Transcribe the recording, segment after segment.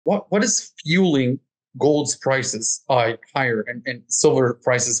what is fueling gold's prices higher and silver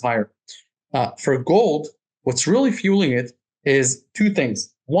prices higher? For gold, what's really fueling it is two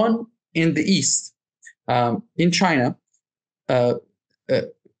things. One, in the East, in China, uh, uh,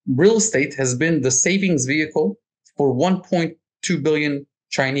 real estate has been the savings vehicle for 1.2 billion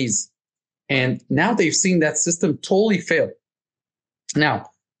Chinese. And now they've seen that system totally fail. Now,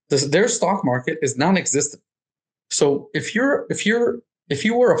 their stock market is non-existent. So if you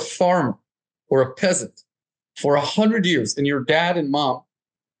were a farmer or a peasant for 100 years, and your dad and mom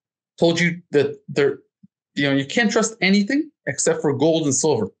told you that you can't trust anything except for gold and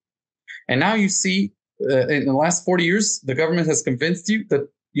silver, and now you see in the last 40 years, the government has convinced you that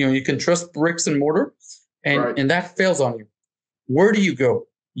you can trust bricks and mortar, and Right. and that fails on you. Where do you go?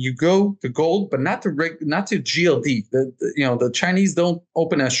 You go to gold, but not to GLD. The Chinese don't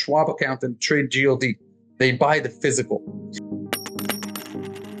open a Schwab account and trade GLD. They buy the physical.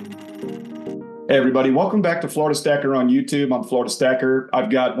 Hey, everybody. Welcome back to Florida Stacker on YouTube. I'm Florida Stacker. I've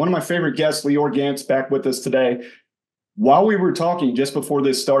got one of my favorite guests, Lior Gantz, back with us today. While we were talking just before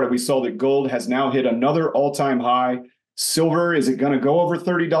this started, we saw that gold has now hit another all-time high. Silver, is it going to go over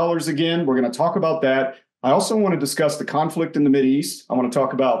 $30 again? We're going to talk about that. I also want to discuss the conflict in the Mideast. I want to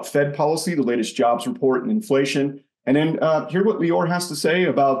talk about Fed policy, the latest jobs report, and inflation. And then hear what Lior has to say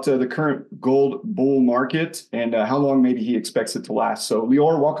about the current gold bull market and how long maybe he expects it to last. So,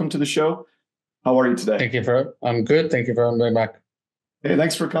 Lior, welcome to the show. How are you today? I'm good. Thank you for having me back. Hey,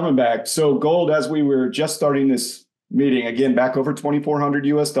 thanks for coming back. So gold, as we were just starting this meeting, again, back over 2,400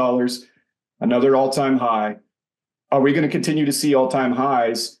 US dollars, another all-time high. Are we going to continue to see all-time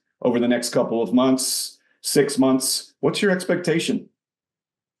highs over the next couple of months, 6 months? What's your expectation?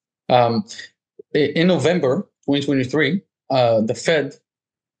 In November 2023, the Fed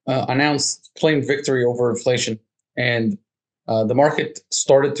claimed victory over inflation, and the market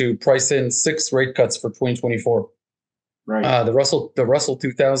started to price in 6 rate cuts for 2024. Right. The Russell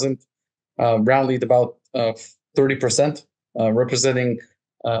 2000 rallied about 30%, representing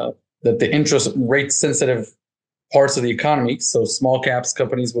the interest rate sensitive parts of the economy. So small caps,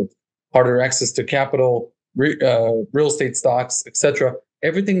 companies with harder access to capital, real estate stocks, etc.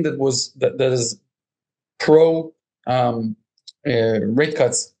 Everything that is pro rate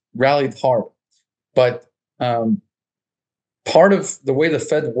cuts rallied hard. But part of the way the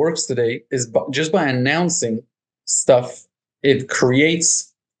Fed works today is just by announcing stuff, it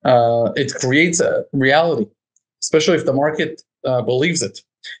creates a reality, especially if the market believes it.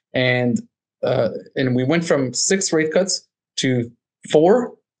 And we went from 6 rate cuts to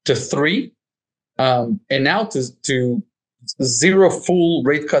 4 to 3, and now to 0 full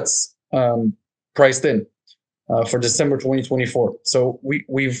rate cuts priced in for December 2024. So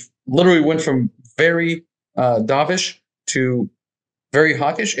we've literally went from very dovish to very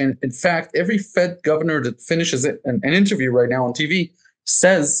hawkish. And in fact, every Fed governor that finishes an interview right now on TV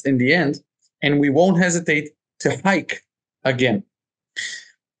says in the end, and we won't hesitate to hike again.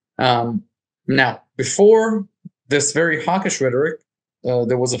 Now, before this very hawkish rhetoric,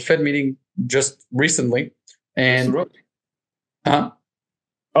 there was a Fed meeting just recently. And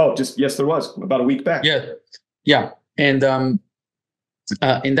yes, there was about a week back. Yeah. And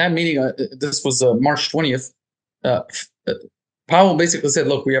in that meeting, this was March 20th, Powell basically said,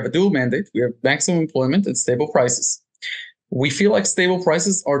 look, we have a dual mandate. We have maximum employment and stable prices. We feel like stable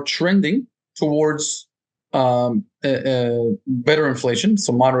prices are trending towards better inflation,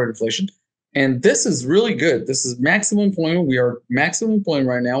 so moderate inflation. And this is really good. This is maximum employment. We are maximum employment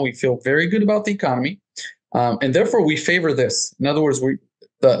right now. We feel very good about the economy. And therefore, we favor this. In other words,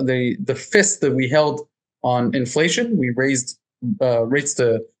 the fist that we held on inflation, we raised rates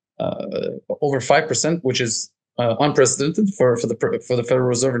to over 5%, which is unprecedented for the Federal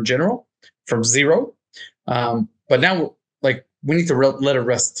Reserve in general, from 0. But now, we need to let it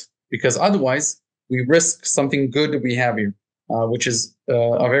rest, because otherwise we risk something good that we have here, which is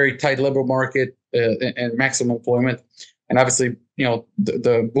a very tight labor market and maximum employment. And obviously,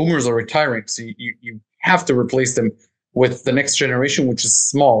 the boomers are retiring, so you have to replace them with the next generation, which is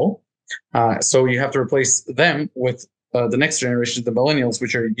small. So you have to replace them with the next generation, the millennials,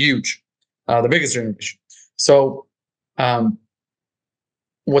 which are huge, the biggest generation. So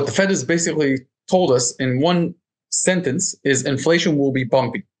what the Fed has basically told us in one sentence is inflation will be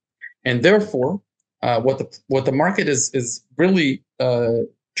bumpy. And therefore, what the market is really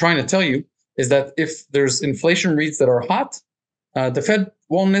trying to tell you is that if there's inflation reads that are hot, the Fed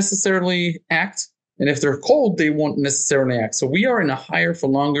won't necessarily act. And if they're cold, they won't necessarily act. So we are in a higher for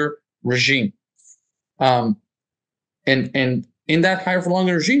longer regime. And in that higher for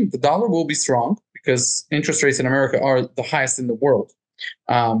longer regime, the dollar will be strong because interest rates in America are the highest in the world.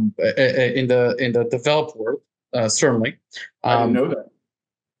 in the developed world, certainly. I didn't know that.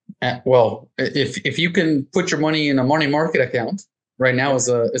 Well, if you can put your money in a money market account right now as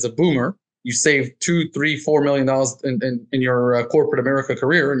a boomer, you save $2, $3, $4 million in your corporate America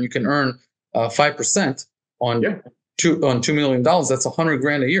career, and you can earn 5% on $2 million. That's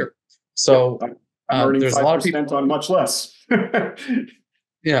 $100,000 a year. So I'm earning there's 5% a lot of people on much less.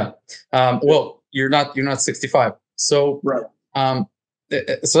 Yeah. Well, you're not 65. So Right.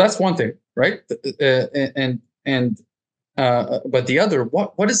 So that's one thing, right? But the other,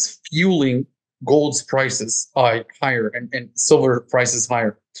 what is fueling gold's prices higher and silver prices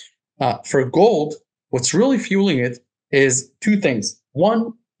higher? For gold, what's really fueling it is two things.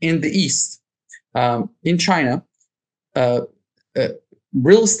 One, in the East, in China,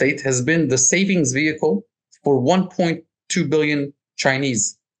 real estate has been the savings vehicle for 1.2 billion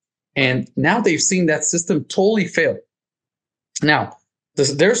Chinese. And now they've seen that system totally fail. Now,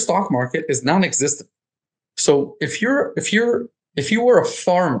 their stock market is non-existent. So if you were a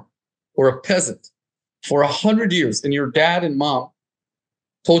farmer or a peasant for 100 years, and your dad and mom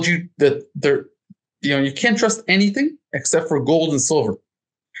told you that you can't trust anything except for gold and silver,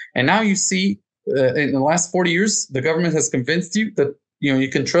 and now you see in the last 40 years, the government has convinced you that you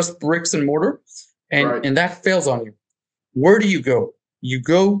can trust bricks and mortar, and that fails on you. Where do you go? You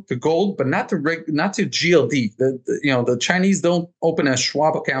go to gold, but not to GLD. The Chinese don't open a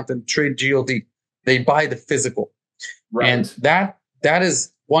Schwab account and trade GLD. They buy the physical, and that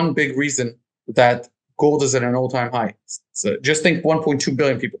is one big reason that gold is at an all-time high. So just think 1.2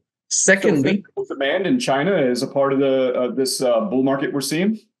 billion people. Secondly, so demand in China is a part of this bull market we're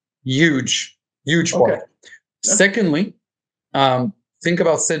seeing. Huge part. Okay. Secondly, think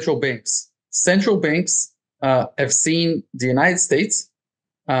about central banks. Central banks have seen the United States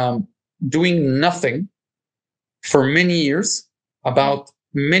doing nothing for many years about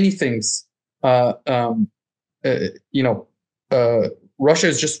many things. Russia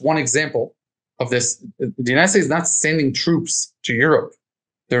is just one example of this. The United States is not sending troops to Europe.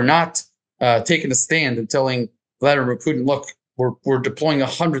 They're not taking a stand and telling Vladimir Putin, look, we're deploying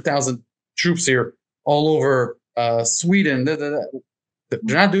 100,000 troops here all over Sweden. They're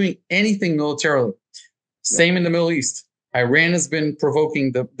not doing anything militarily. Same in the Middle East. Iran has been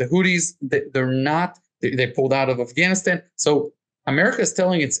provoking the Houthis. They pulled out of Afghanistan. So America is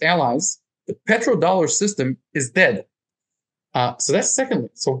telling its allies the petrodollar system is dead. So that's secondly.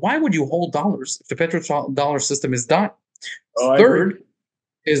 So why would you hold dollars if the petrodollar system is dying? Third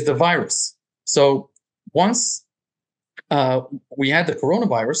is the virus. So once we had the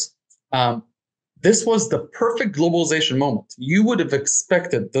coronavirus, this was the perfect globalization moment. You would have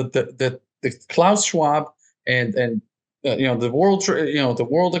expected that the Klaus Schwab and the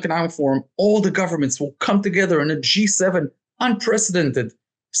World Economic Forum, all the governments will come together in a G7, unprecedented,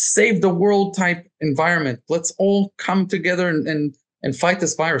 save the world type environment. Let's all come together and fight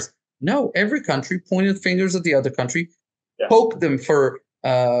this virus. No, every country pointed fingers at the other country, poked them for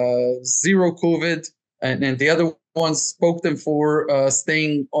zero COVID, and the other ones spoke them for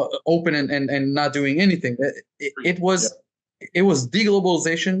staying open and not doing anything. It was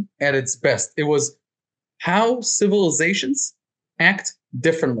deglobalization at its best. It was how civilizations act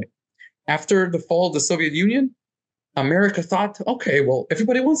differently. After the fall of the Soviet Union, America thought, okay, well,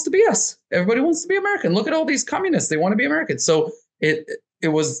 everybody wants to be us. Everybody wants to be American. Look at all these communists. They want to be American. So it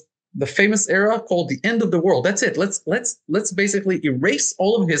was the famous era called the end of the world. That's it. Let's basically erase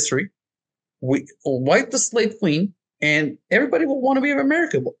all of history. We wipe the slate clean, and everybody will want to be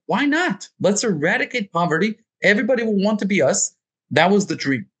American. Why not? Let's eradicate poverty. Everybody will want to be us. That was the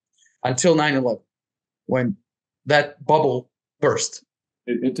dream until 9/11, when that bubble burst.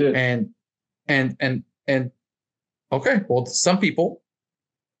 It did. And okay, well, some people,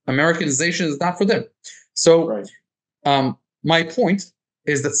 Americanization is not for them. So my point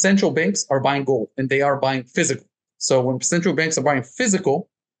is that central banks are buying gold, and they are buying physical. So when central banks are buying physical,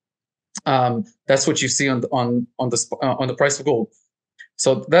 that's what you see on the price of gold.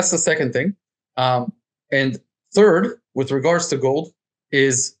 So that's the second thing. And third, with regards to gold,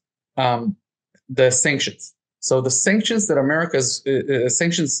 is the sanctions. So the sanctions that America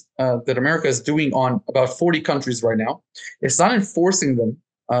is doing on about 40 countries right now, it's not enforcing them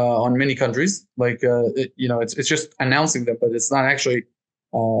on many countries. Like it's just announcing them, but it's not actually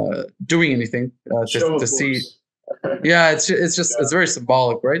doing anything to see. Yeah, it's very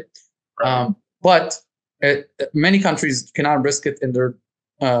symbolic, right? But many countries cannot risk it, and they're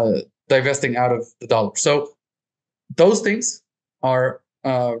divesting out of the dollar. So those things are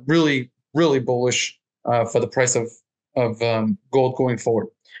really, really bullish for the price of gold going forward.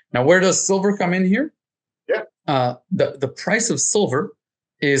 Now, where does silver come in here? Yeah. the price of silver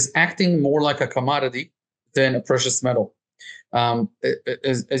is acting more like a commodity than a precious metal.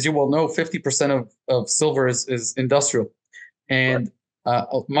 As you well know, 50% of silver is industrial, and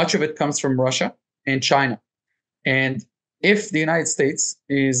much of it comes from Russia and China. And if the United States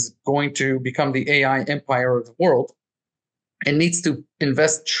is going to become the AI empire of the world, it needs to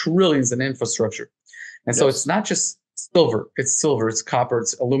invest trillions in infrastructure. And so it's not just silver, it's copper,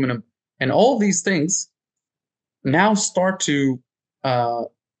 it's aluminum, and all these things now start to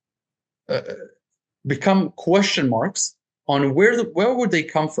become question marks on where would they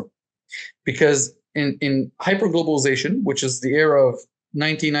come from, because in hyperglobalization, which is the era of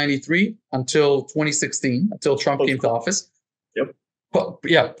 1993 until 2016, until Trump came to office. Yep. But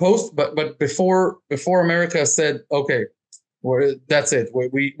before America said, okay, that's it.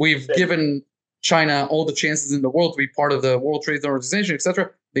 We've given China all the chances in the world to be part of the World Trade Organization,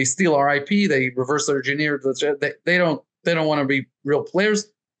 etc. They steal our IP. They reverse engineer. They don't want to be real players.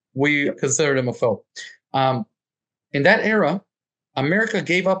 We consider them a foe. In that era, America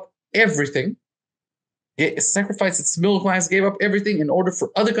gave up everything. It sacrificed its middle class, gave up everything in order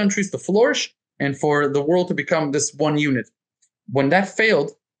for other countries to flourish and for the world to become this one unit. When that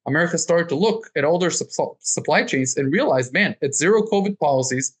failed, America started to look at all their supply chains and realized, man, at zero COVID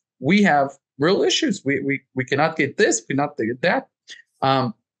policies, we have real issues. We cannot get this, we cannot get that.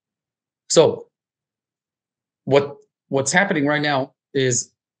 So what's happening right now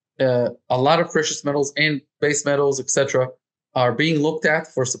is a lot of precious metals and base metals, etc., are being looked at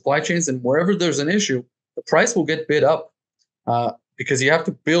for supply chains, and wherever there's an issue, the price will get bid up because you have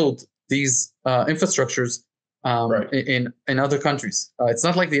to build these infrastructures in other countries. It's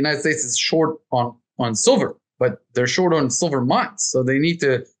not like the United States is short on silver, but they're short on silver mines, so they need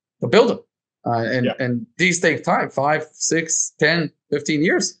to build them. And these take time, 5, 6, 10, 15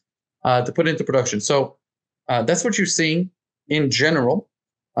 years to put into production. So that's what you're seeing in general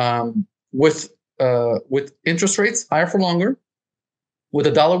with interest rates higher for longer, with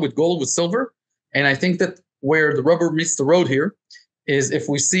the dollar, with gold, with silver. And I think that where the rubber meets the road here is if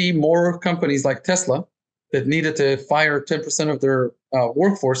we see more companies like Tesla that needed to fire 10% of their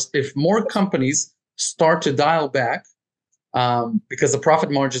workforce, if more companies start to dial back because the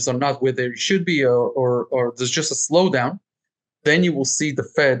profit margins are not where they should be, or there's just a slowdown, then you will see the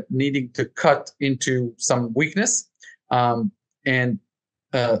Fed needing to cut into some weakness. So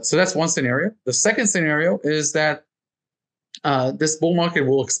that's one scenario. The second scenario is that this bull market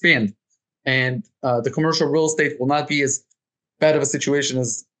will expand, and the commercial real estate will not be as bad of a situation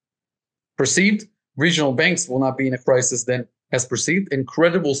as perceived. Regional banks will not be in a crisis then as perceived, and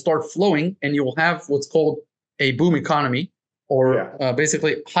credit will start flowing, and you will have what's called a boom economy, or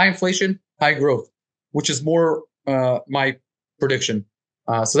basically high inflation, high growth, which is more my prediction.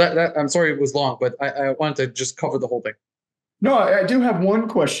 So that I'm sorry it was long, but I wanted to just cover the whole thing. No, I do have one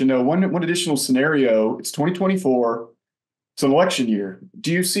question though. One additional scenario. It's 2024. It's an election year.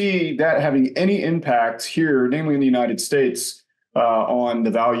 Do you see that having any impact here, namely in the United States, on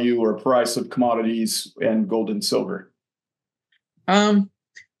the value or price of commodities and gold and silver? Look,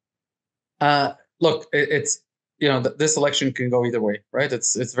 it's this election can go either way, right?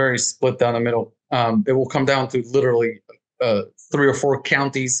 It's very split down the middle. It will come down to literally 3 or 4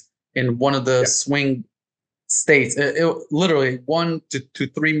 counties in one of the swing states. It literally 1 to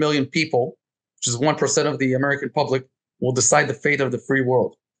 3 million people, which is 1% of the American public, will decide the fate of the free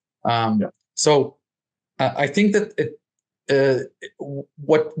world. So I think that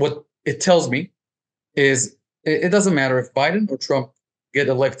what it tells me is it doesn't matter if Biden or Trump get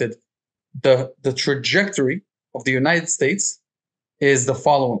elected. The trajectory of the United States is the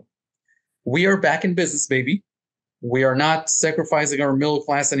following: we are back in business, baby. We are not sacrificing our middle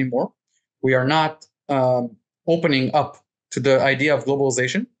class anymore. We are not opening up to the idea of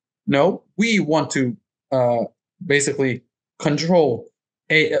globalization. No, we want to basically control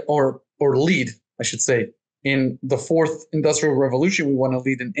or lead, I should say, in the 4th industrial revolution. We want to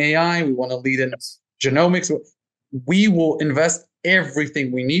lead in AI. We want to lead in genomics. We will invest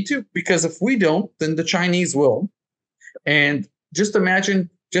everything we need to, because if we don't, then the Chinese will. And just imagine,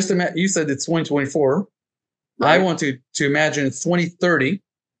 you said it's 2024. Right. I want to imagine it's 2030,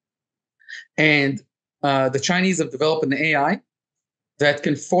 and the Chinese have developed an AI that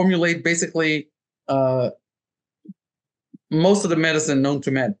can formulate basically most of the medicine known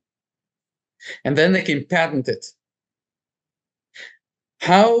to man, and then they can patent it.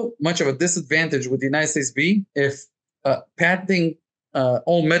 How much of a disadvantage would the United States be if patenting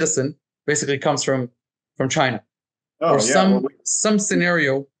all medicine basically comes from China, or some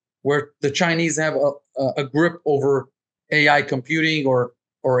scenario where the Chinese have a grip over AI computing or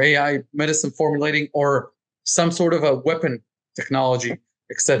AI medicine formulating, or some sort of a weapon technology,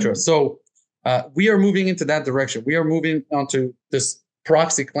 etc. So we are moving into that direction. We are moving onto this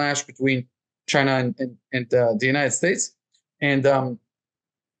proxy clash between China and the United States, and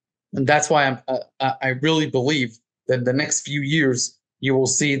that's why I really believe that the next few years you will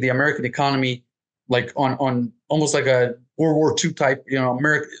see the American economy like on almost like a World War II type,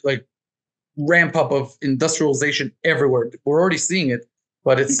 America like ramp up of industrialization everywhere. We're already seeing it,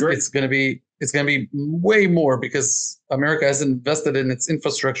 but it's going to be way more because America has invested in its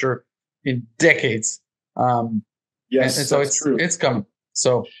infrastructure in decades. Yes, and so it's coming.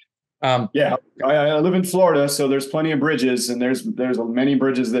 So yeah, I live in Florida, so there's plenty of bridges, and there's many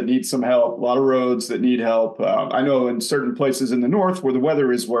bridges that need some help. A lot of roads that need help. I know in certain places in the north where the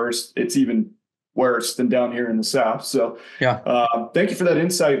weather is worse, it's even worse than down here in the south. So yeah, thank you for that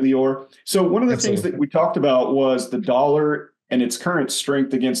insight, Lior. So one of the things that we talked about was the dollar and its current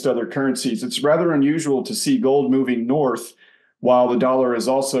strength against other currencies. It's rather unusual to see gold moving north while the dollar is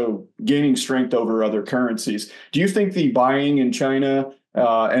also gaining strength over other currencies. Do you think the buying in China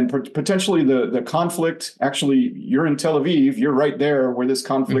and potentially the conflict, actually, you're in Tel Aviv, you're right there where this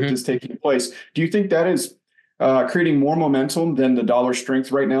conflict is taking place. Do you think that is creating more momentum than the dollar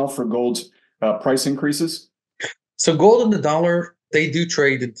strength right now for gold's price increases? So gold and the dollar, they do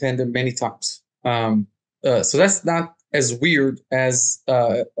trade in tandem many times. So that's not as weird as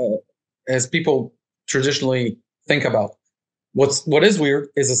people traditionally think about. What is weird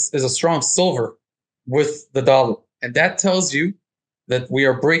is a strong silver with the dollar, and that tells you that we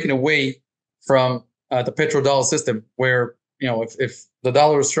are breaking away from the petrodollar system, where if the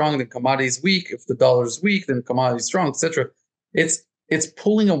dollar is strong, then commodity is weak. If the dollar is weak, then commodity is strong, etc. It's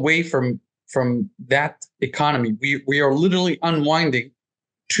pulling away from that economy. We are literally unwinding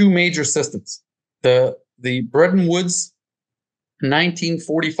two major systems: the Bretton Woods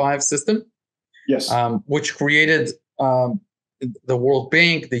 1945 system, yes, which created the World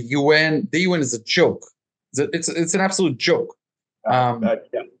Bank, the UN. The UN is a joke. It's an absolute joke. Yeah,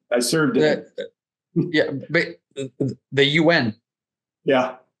 I served it. Yeah, but the UN.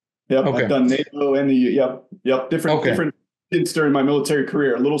 Yeah. Yep. Okay. I've done NATO and the different stints during my military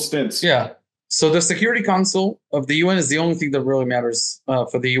career, little stints. Yeah. So the Security Council of the UN is the only thing that really matters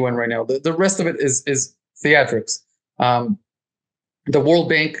for the UN right now. The rest of it is theatrics. The World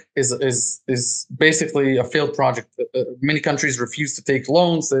Bank is basically a failed project. Many countries refuse to take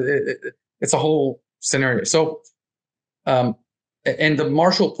loans. It's a whole scenario. So, and the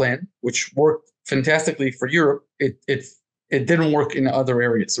Marshall Plan, which worked fantastically for Europe, it didn't work in other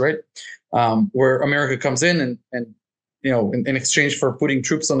areas, right? Where America comes in and in exchange for putting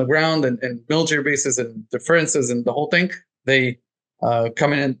troops on the ground and military bases and defenses and the whole thing, they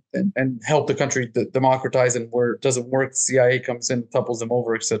come in and help the country democratize, and where it doesn't work, the CIA comes in, topples them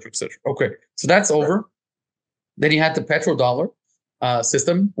over, et cetera, et cetera. Okay, so that's over. Then you had the petrodollar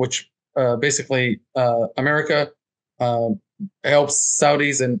system, which basically America helps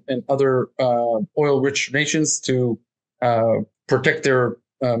Saudis and other oil-rich nations to protect their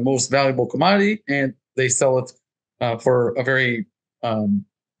most valuable commodity, and they sell it for a very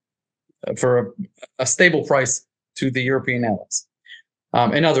for a stable price to the European allies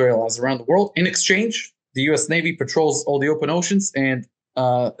and other allies around the world. In exchange, the U.S. Navy patrols all the open oceans and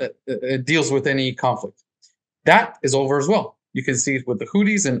it deals with any conflict. That is over as well. You can see it with the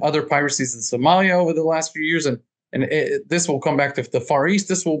Houthis and other piracies in Somalia over the last few years, and this will come back to the Far East.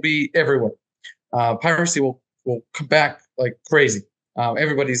 This will be everywhere. Piracy will come back like crazy.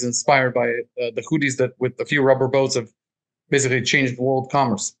 Everybody's inspired by the Houthis that, with a few rubber boats, have basically changed world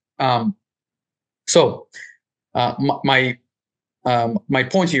commerce. So my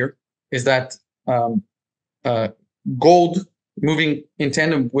point here is that gold moving in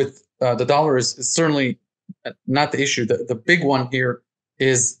tandem with the dollar is certainly not the issue. The big one here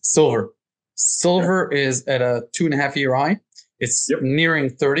is silver. Silver is at a 2.5-year high. It's nearing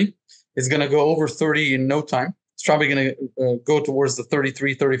 30. It's going to go over 30 in no time. It's probably going to go towards the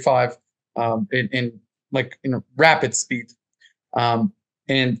 33, 35 in rapid speed.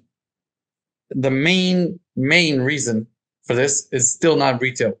 And the main reason for this is still not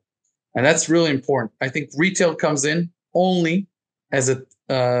retail. And that's really important. I think retail comes in only as it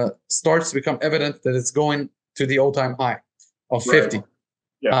starts to become evident that it's going to the all-time high of 50. Right.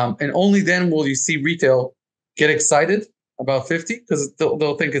 Yeah. And only then will you see retail get excited about 50, because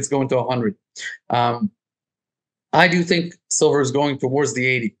they'll think it's going to 100. I do think silver is going towards the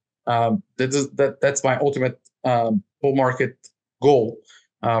 80. That's my ultimate bull market goal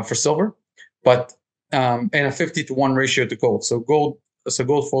for silver, but and a 50-to-1 ratio to gold. So gold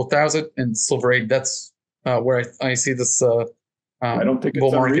 4,000 and silver 8. That's where I see this. I don't think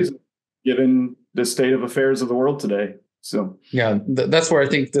it's unreasonable, given the state of affairs of the world today. So yeah, that's where I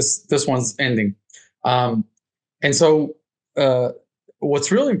think this one's ending. And so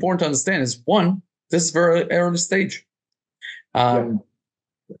what's really important to understand is, one, this is very early stage,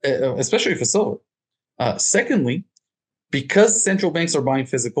 especially for silver. Secondly, because central banks are buying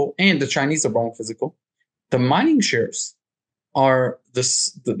physical and the Chinese are buying physical, the mining shares are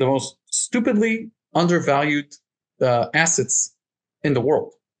the most stupidly undervalued assets in the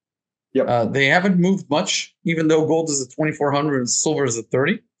world. They haven't moved much, even though gold is at 2,400 and silver is at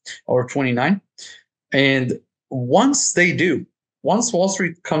 30 or 29. And once they do, once Wall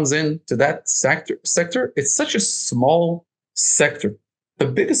Street comes into that sector, it's such a small sector. The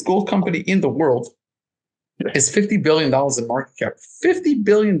biggest gold company in the world is $50 billion in market cap. $50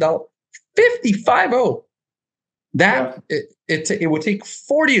 billion, 50. That it would take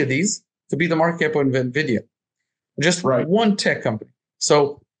 40 of these to be the market cap of NVIDIA, just one tech company.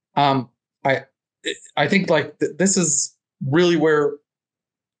 So I think like this is really where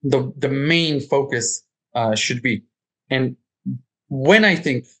the main focus should be. And when I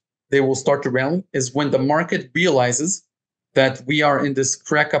think they will start to rally is when the market realizes that we are in this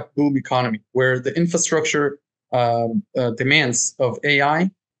crack up boom economy where the infrastructure demands of AI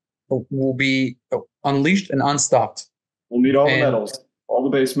will be unleashed and unstopped. We'll need all the metals, all the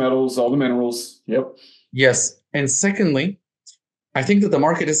base metals, all the minerals. Yep. Yes. And secondly, I think that the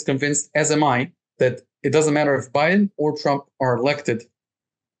market is convinced, as am I, that it doesn't matter if Biden or Trump are elected,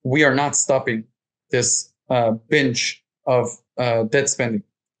 we are not stopping this binge of debt spending.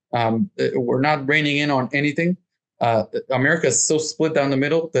 We're not reining in on anything. America is so split down the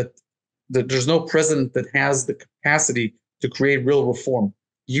middle that there's no president that has the capacity to create real reform.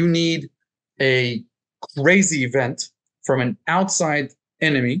 You need a crazy event from an outside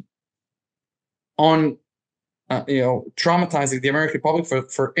enemy on, traumatizing the American public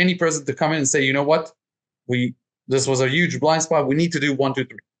for any president to come in and say, you know what, this was a huge blind spot. We need to do 1, 2,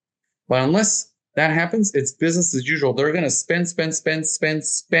 3. But unless that happens, it's business as usual. They're going to spend.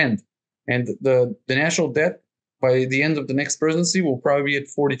 And the national debt by the end of the next presidency will probably be at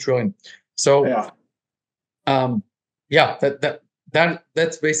 40 trillion. So,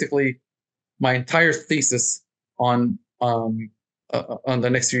 that's basically my entire thesis on the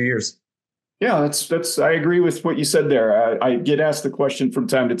next few years. Yeah, that's. I agree with what you said there. I get asked the question from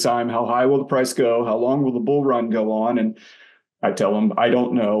time to time: how high will the price go? How long will the bull run go on? And I tell them I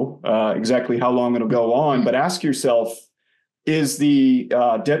don't know exactly how long it'll go on. But ask yourself: is the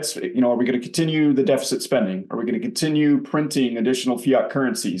debt? Are we going to continue the deficit spending? Are we going to continue printing additional fiat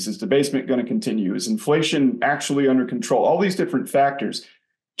currencies? Is debasement going to continue? Is inflation actually under control? All these different factors.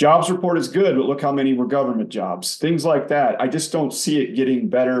 Jobs report is good, but look how many were government jobs. Things like that. I just don't see it getting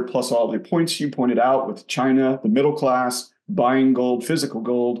better. Plus all the points you pointed out with China, the middle class, buying gold, physical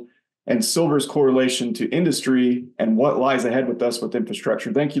gold, and silver's correlation to industry and what lies ahead with us with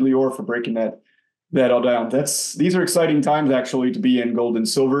infrastructure. Thank you, Lior, for breaking that all down. These are exciting times actually to be in gold and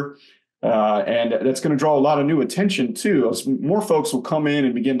silver. And that's going to draw a lot of new attention too, as more folks will come in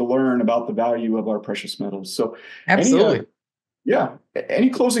and begin to learn about the value of our precious metals. So absolutely. Any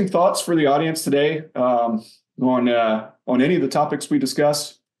closing thoughts for the audience today on any of the topics we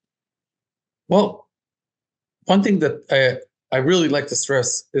discussed? Well, one thing that I really like to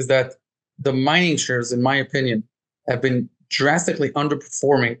stress is that the mining shares, in my opinion, have been drastically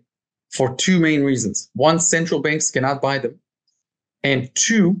underperforming for two main reasons. One, central banks cannot buy them. And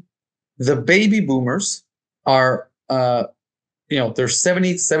two, the baby boomers are, they're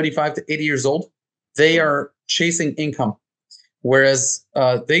 70, 75 to 80 years old. They are chasing income. Whereas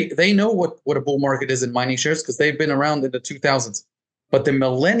they know what a bull market is in mining shares because they've been around in the 2000s. But the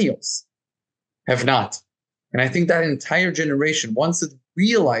millennials have not. And I think that entire generation, once it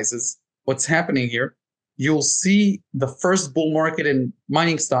realizes what's happening here, you'll see the first bull market in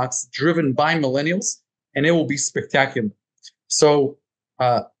mining stocks driven by millennials, and it will be spectacular. So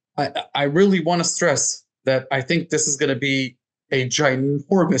I really want to stress that I think this is going to be a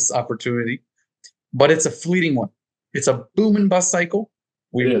ginormous opportunity, but it's a fleeting one. It's a boom and bust cycle.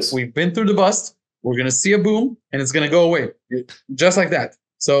 We've been through the bust. We're going to see a boom, and it's going to go away just like that.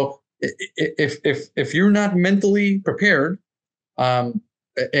 So if you're not mentally prepared and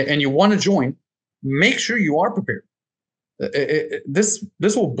you want to join, make sure you are prepared. This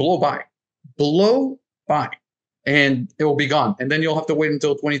will blow by, and it will be gone, and then you'll have to wait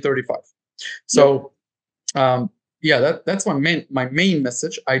until 2035. So, that's my main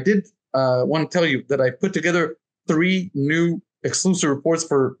message. I did want to tell you that I put together 3 new exclusive reports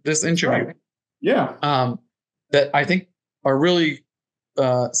for this interview. Right. Yeah. That I think are really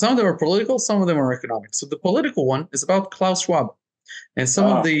some of them are political, some of them are economic. So the political one is about Klaus Schwab. and some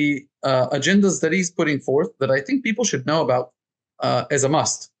of the agendas that he's putting forth that I think people should know about as a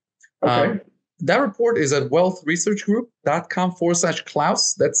must. Okay. That report is at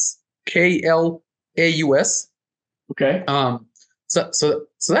wealthresearchgroup.com/Klaus. That's KLAUS. Okay. So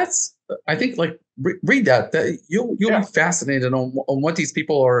that's, I think, like, read that. You'll be fascinated on what these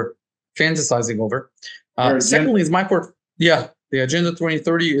people are fantasizing over. Secondly, is the Agenda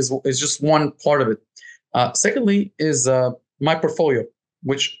 2030 is just one part of it. Secondly is my portfolio,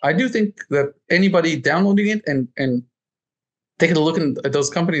 which I do think that anybody downloading it and taking a look at those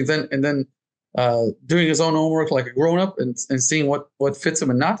companies and then doing his own homework like a grown up and seeing what fits him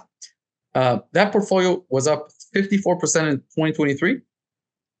and not. That portfolio was up 54% in 2023.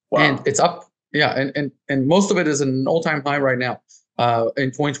 Wow. And it's up, and most of it is an all-time high right now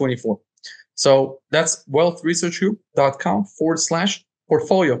in 2024. So that's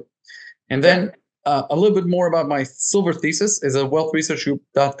wealthresearchgroup.com/portfolio. And then a little bit more about my silver thesis is at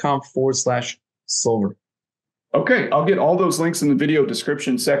wealthresearchgroup.com/silver. Okay, I'll get all those links in the video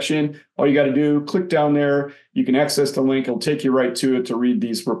description section. All you got to do, click down there. You can access the link. It'll take you right to it to read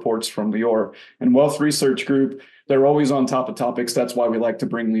these reports from Lior. And Wealth Research Group, they're always on top of topics. That's why we like to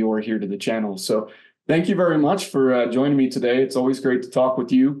bring Lior here to the channel. So thank you very much for joining me today. It's always great to talk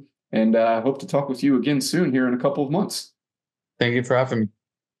with you. And I hope to talk with you again soon here in a couple of months. Thank you for having me.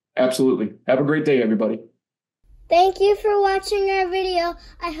 Absolutely. Have a great day, everybody. Thank you for watching our video.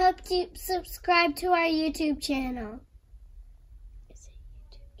 I hope you subscribe to our YouTube channel.